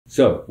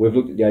So we've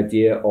looked at the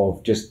idea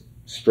of just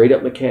straight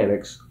up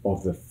mechanics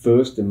of the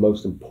first and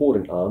most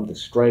important arm, the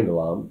strangle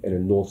arm, and a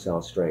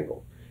north-south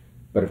strangle.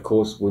 But of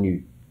course, when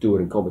you do it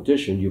in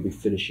competition, you'll be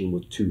finishing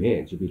with two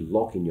hands. You'll be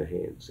locking your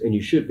hands, and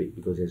you should be,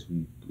 because as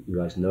you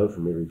guys know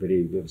from every video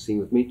you've ever seen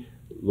with me,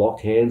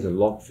 locked hands and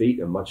locked feet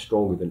are much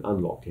stronger than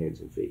unlocked hands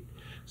and feet.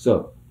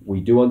 So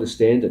we do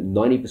understand that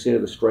 90%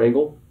 of the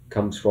strangle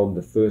comes from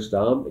the first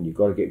arm, and you've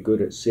got to get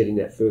good at setting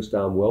that first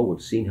arm well.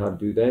 We've seen how to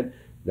do that.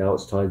 Now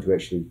it's time to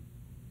actually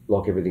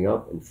lock everything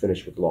up and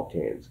finish with locked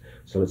hands.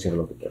 So let's have a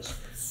look at this.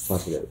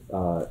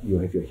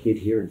 You'll have your head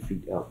here and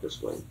feet out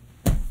this way.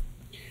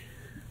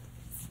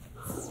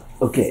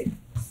 Okay,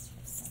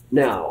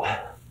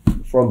 now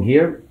from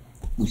here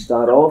we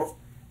start off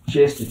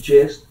chest to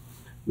chest.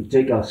 We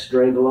take our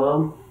strangle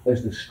arm.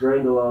 As the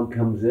strangle arm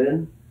comes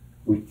in,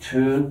 we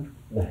turn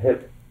the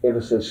hip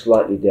ever so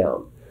slightly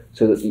down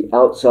so that the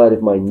outside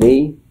of my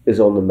knee is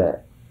on the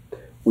mat.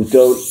 We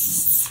don't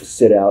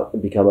sit out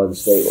and become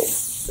unstable.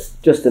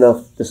 Just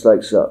enough, just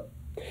like so.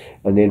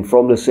 And then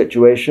from this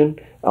situation,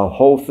 our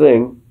whole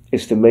thing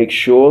is to make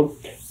sure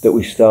that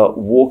we start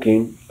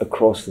walking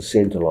across the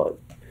center line.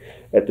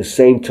 At the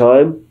same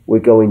time, we're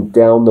going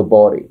down the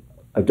body.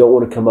 I don't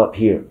want to come up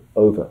here,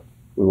 over.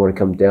 We want to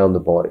come down the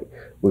body.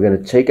 We're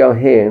going to take our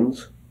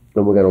hands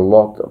and we're going to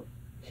lock them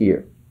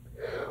here.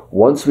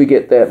 Once we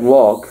get that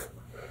lock,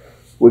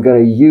 we're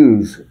going to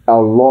use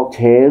our locked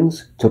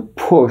hands to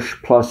push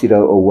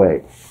Placido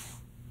away.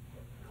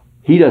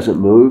 He doesn't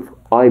move,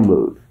 I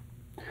move.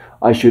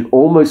 I should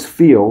almost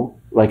feel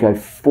like I'm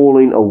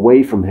falling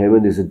away from him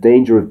and there's a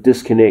danger of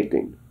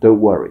disconnecting. Don't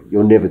worry,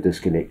 you'll never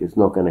disconnect. It's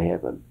not going to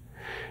happen.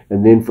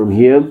 And then from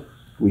here,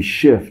 we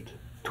shift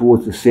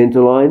towards the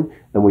center line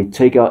and we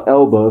take our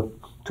elbow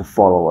to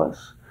follow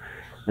us.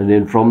 And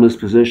then from this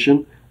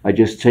position, I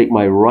just take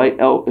my right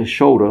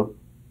shoulder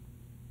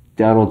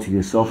down onto the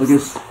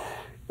esophagus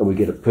and we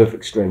get a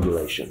perfect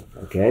strangulation,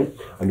 okay?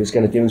 I'm just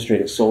going to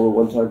demonstrate it solo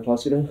one time,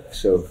 Placido,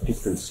 so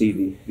people can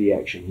see the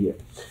action here.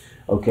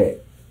 Okay,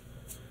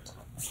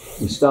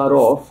 we start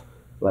off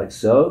like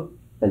so,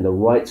 and the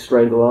right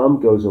strangle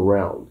arm goes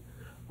around.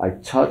 I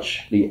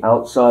touch the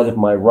outside of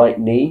my right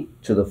knee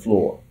to the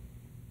floor.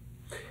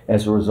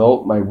 As a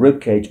result, my rib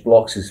cage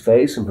blocks his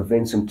face and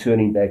prevents him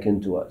turning back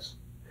into us.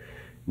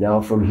 Now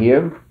from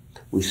here,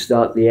 we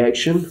start the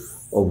action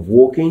of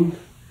walking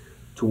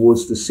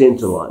towards the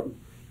center line.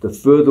 The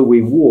further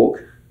we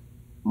walk,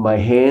 my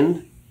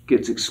hand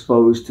gets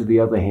exposed to the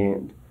other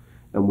hand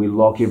and we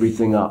lock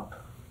everything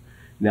up.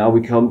 Now we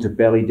come to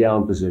belly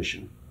down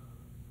position.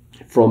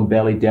 From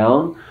belly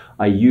down,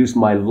 I use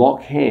my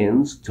locked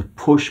hands to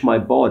push my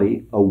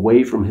body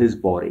away from his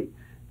body,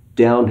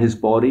 down his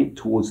body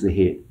towards the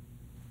head.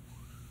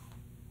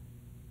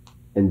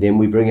 And then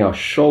we bring our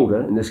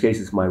shoulder, in this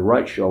case it's my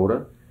right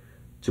shoulder,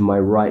 to my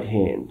right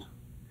hand.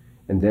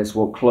 And that's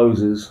what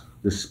closes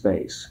the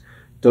space.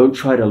 Don't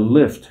try to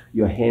lift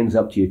your hands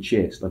up to your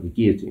chest like a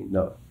guillotine,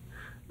 no.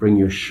 Bring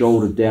your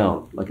shoulder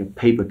down like a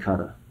paper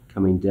cutter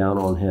coming down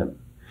on him.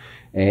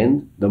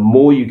 And the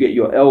more you get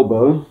your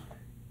elbow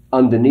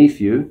underneath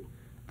you,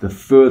 the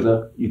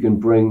further you can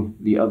bring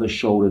the other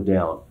shoulder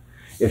down.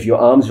 If your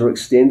arms are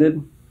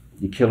extended,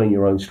 you're killing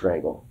your own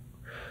strangle.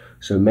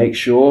 So make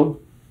sure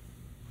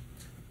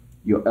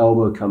your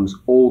elbow comes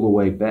all the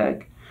way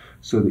back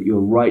so that your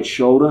right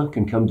shoulder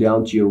can come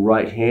down to your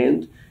right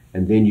hand,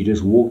 and then you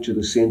just walk to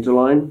the center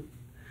line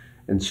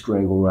and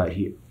strangle right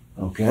here,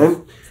 okay?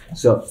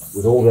 So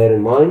with all that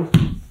in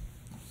mind,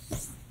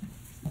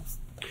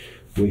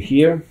 we're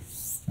here,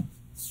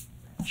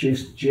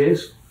 chest to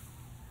chest.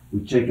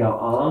 We take our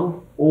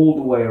arm all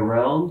the way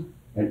around,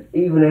 and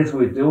even as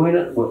we're doing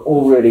it, we're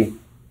already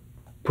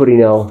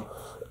putting our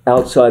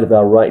outside of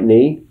our right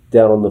knee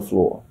down on the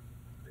floor.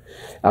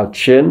 Our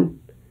chin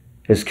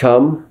has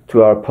come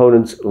to our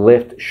opponent's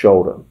left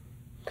shoulder.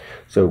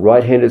 So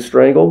right-handed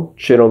strangle,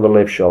 chin on the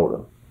left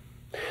shoulder.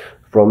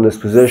 From this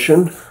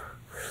position,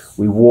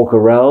 we walk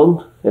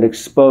around and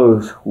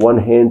expose one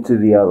hand to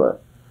the other.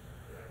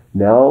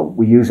 Now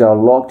we use our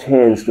locked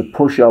hands to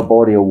push our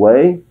body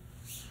away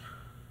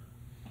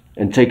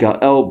and take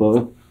our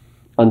elbow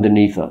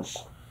underneath us.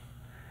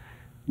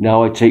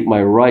 Now I take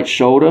my right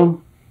shoulder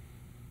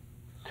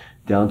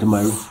down to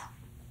my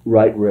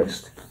right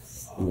wrist.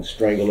 And the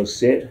strangle is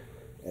set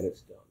and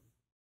it's